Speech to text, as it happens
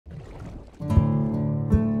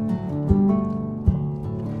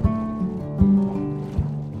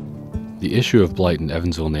The issue of blight in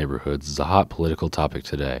Evansville neighborhoods is a hot political topic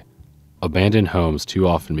today. Abandoned homes too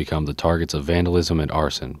often become the targets of vandalism and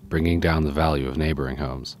arson, bringing down the value of neighboring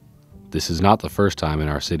homes. This is not the first time in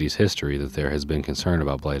our city's history that there has been concern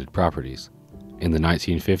about blighted properties. In the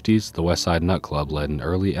 1950s, the West Side Nut Club led an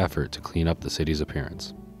early effort to clean up the city's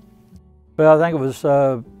appearance. Well, I think it was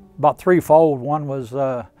about threefold. One was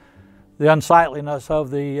the unsightliness of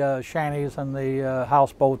the shanties and the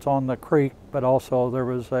houseboats on the creek, but also there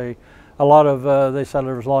was a lot of, they said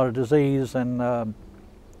there was a lot of disease and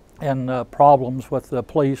problems with the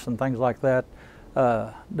police and things like that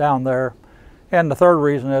down there. And the third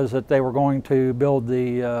reason is that they were going to build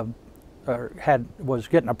the, was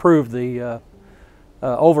getting approved the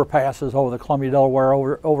overpasses over the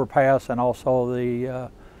Columbia-Delaware overpass, and also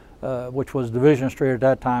the, which was Division Street at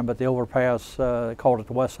that time, but the overpass, they called it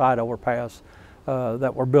the West Side overpass,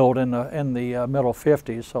 that were built in the middle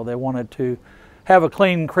 50s. So they wanted to have a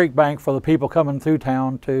clean creek bank for the people coming through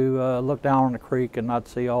town to look down on the creek and not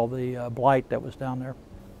see all the blight that was down there.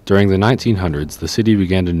 During the 1900s, the city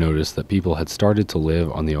began to notice that people had started to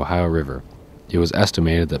live on the Ohio River. It was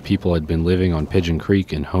estimated that people had been living on Pigeon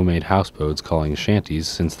Creek in homemade houseboats calling shanties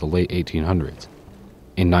since the late 1800s.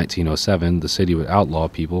 In 1907, the city would outlaw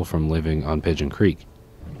people from living on Pigeon Creek,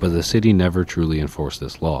 but the city never truly enforced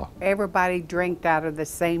this law. Everybody drank out of the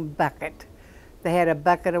same bucket. They had a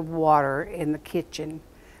bucket of water in the kitchen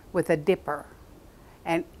with a dipper,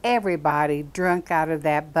 and everybody drank out of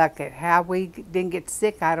that bucket. How we didn't get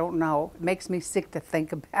sick, I don't know. It makes me sick to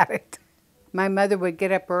think about it. My mother would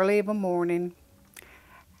get up early in the morning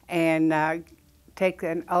and take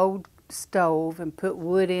an old stove and put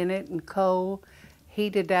wood in it and coal,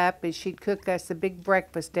 heat it up, and she'd cook us a big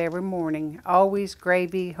breakfast every morning. Always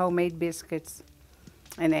gravy, homemade biscuits,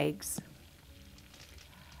 and eggs.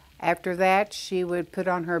 After that, she would put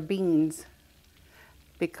on her beans,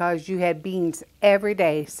 because you had beans every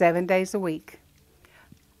day, 7 days a week.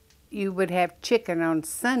 You would have chicken on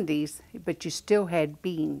Sundays, but you still had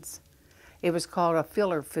beans. It was called a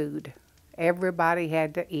filler food. Everybody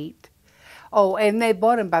had to eat. Oh, and they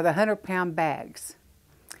bought them by the 100-pound bags.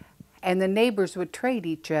 And the neighbors would trade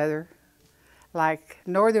each other, like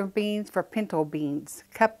northern beans for pinto beans,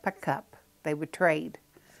 cup by cup, they would trade.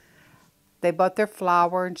 They bought their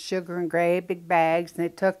flour and sugar in great big bags, and they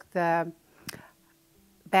took the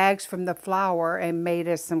bags from the flour and made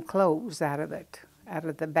us some clothes out of it, out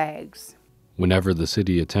of the bags. Whenever the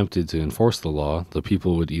city attempted to enforce the law, the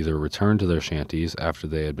people would either return to their shanties after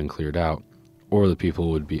they had been cleared out, or the people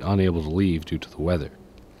would be unable to leave due to the weather.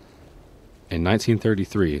 In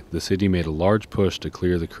 1933, the city made a large push to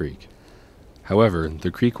clear the creek. However, the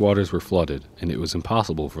creek waters were flooded, and it was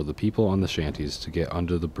impossible for the people on the shanties to get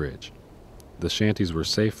under the bridge. The shanties were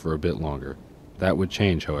safe for a bit longer. That would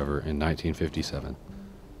change, however, in 1957.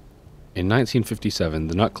 In 1957,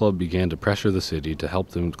 the Nut Club began to pressure the city to help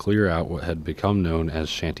them clear out what had become known as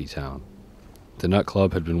Shantytown. The Nut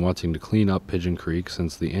Club had been wanting to clean up Pigeon Creek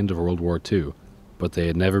since the end of World War II, but they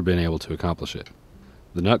had never been able to accomplish it.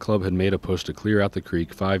 The Nut Club had made a push to clear out the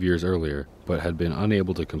creek 5 years earlier, but had been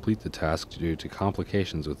unable to complete the task due to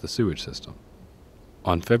complications with the sewage system.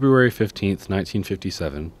 On February 15,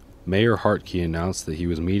 1957, Mayor Hartke announced that he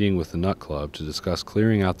was meeting with the Nut Club to discuss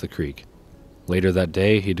clearing out the creek. Later that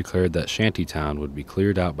day, he declared that Shantytown would be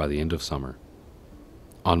cleared out by the end of summer.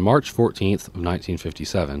 On March 14th of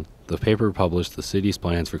 1957, the paper published the city's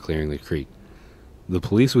plans for clearing the creek. The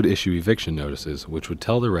police would issue eviction notices, which would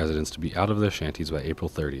tell the residents to be out of their shanties by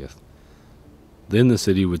April 30th. Then the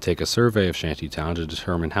city would take a survey of Shantytown to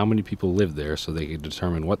determine how many people lived there so they could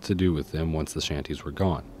determine what to do with them once the shanties were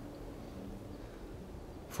gone.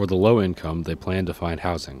 For the low income, they planned to find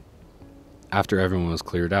housing. After everyone was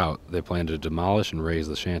cleared out, they planned to demolish and raze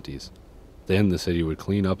the shanties. Then the city would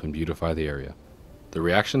clean up and beautify the area. The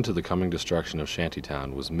reaction to the coming destruction of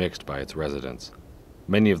Shantytown was mixed by its residents.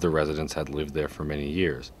 Many of the residents had lived there for many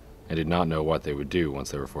years and did not know what they would do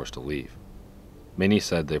once they were forced to leave. Many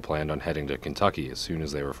said they planned on heading to Kentucky as soon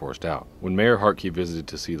as they were forced out. When Mayor Hartke visited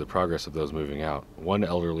to see the progress of those moving out, one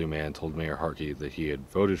elderly man told Mayor Hartke that he had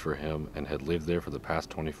voted for him and had lived there for the past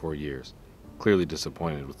 24 years, clearly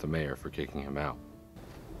disappointed with the mayor for kicking him out.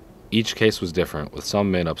 Each case was different, with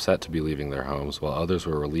some men upset to be leaving their homes, while others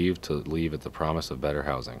were relieved to leave at the promise of better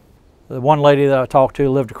housing. The one lady that I talked to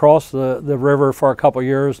lived across the river for a couple of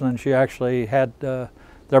years, and then she actually had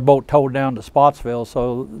their boat towed down to Spotsville,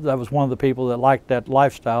 so that was one of the people that liked that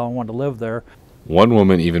lifestyle and wanted to live there. One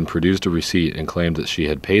woman even produced a receipt and claimed that she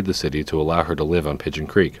had paid the city to allow her to live on Pigeon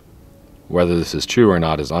Creek. Whether this is true or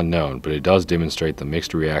not is unknown, but it does demonstrate the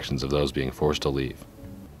mixed reactions of those being forced to leave.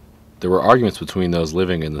 There were arguments between those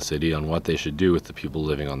living in the city on what they should do with the people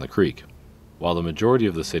living on the creek. While the majority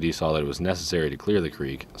of the city saw that it was necessary to clear the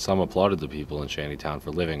creek, some applauded the people in Shantytown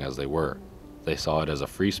for living as they were. They saw it as a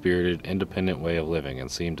free-spirited, independent way of living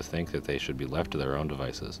and seemed to think that they should be left to their own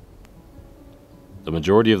devices. The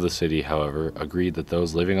majority of the city, however, agreed that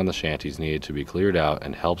those living on the shanties needed to be cleared out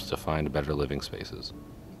and helped to find better living spaces.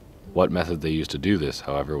 What method they used to do this,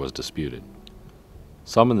 however, was disputed.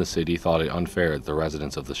 Some in the city thought it unfair that the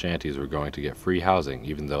residents of the shanties were going to get free housing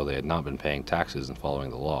even though they had not been paying taxes and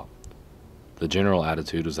following the law. The general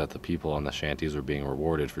attitude was that the people on the shanties were being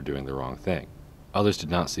rewarded for doing the wrong thing. Others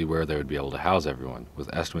did not see where they would be able to house everyone,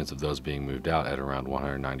 with estimates of those being moved out at around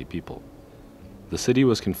 190 people. The city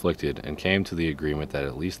was conflicted and came to the agreement that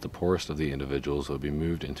at least the poorest of the individuals would be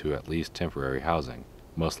moved into at least temporary housing,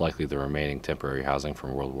 most likely the remaining temporary housing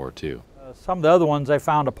from World War II. Some of the other ones, they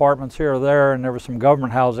found apartments here or there, and there was some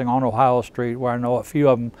government housing on Ohio Street where I know a few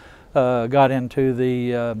of them got into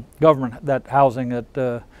the government, that housing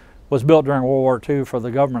that was built during World War II for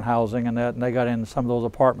the government housing, and they got into some of those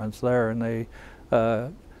apartments there, and they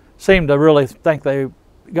seemed to really think they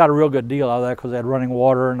got a real good deal out of that because they had running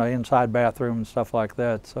water and an inside bathroom and stuff like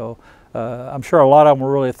that. So I'm sure a lot of them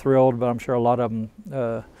were really thrilled, but I'm sure a lot of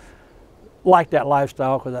them liked that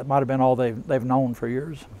lifestyle because that might have been all they've known for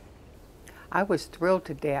years. I was thrilled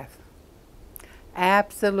to death.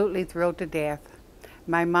 Absolutely thrilled to death.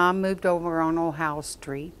 My mom moved over on Ohio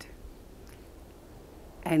Street,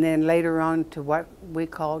 and then later on to what we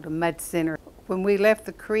called a mud center. When we left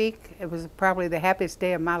the creek, it was probably the happiest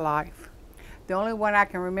day of my life. The only one I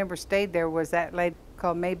can remember stayed there was that lady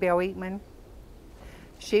called Maybelle Eatman.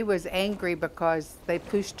 She was angry because they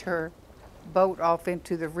pushed her boat off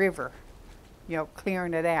into the river, you know,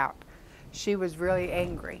 clearing it out. She was really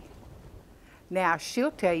angry. Now,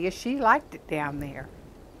 she'll tell you she liked it down there.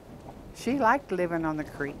 She liked living on the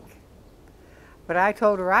creek. But I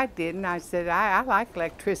told her I didn't. I said, I like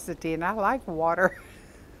electricity and I like water.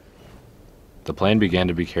 The plan began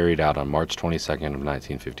to be carried out on March 22nd of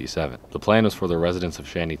 1957. The plan was for the residents of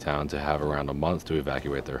Shantytown to have around a month to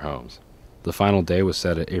evacuate their homes. The final day was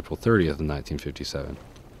set at April 30th of 1957.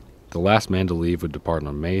 The last man to leave would depart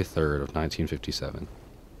on May 3rd of 1957.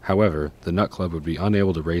 However, the Nut Club would be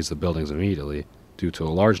unable to raise the buildings immediately due to a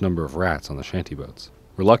large number of rats on the shanty boats.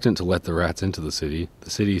 Reluctant to let the rats into the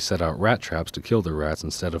city set out rat traps to kill the rats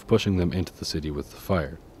instead of pushing them into the city with the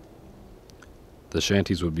fire. The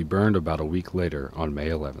shanties would be burned about a week later on May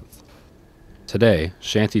 11th. Today,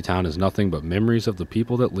 Shantytown is nothing but memories of the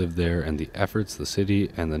people that lived there and the efforts the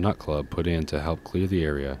city and the Nut Club put in to help clear the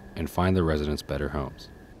area and find the residents better homes.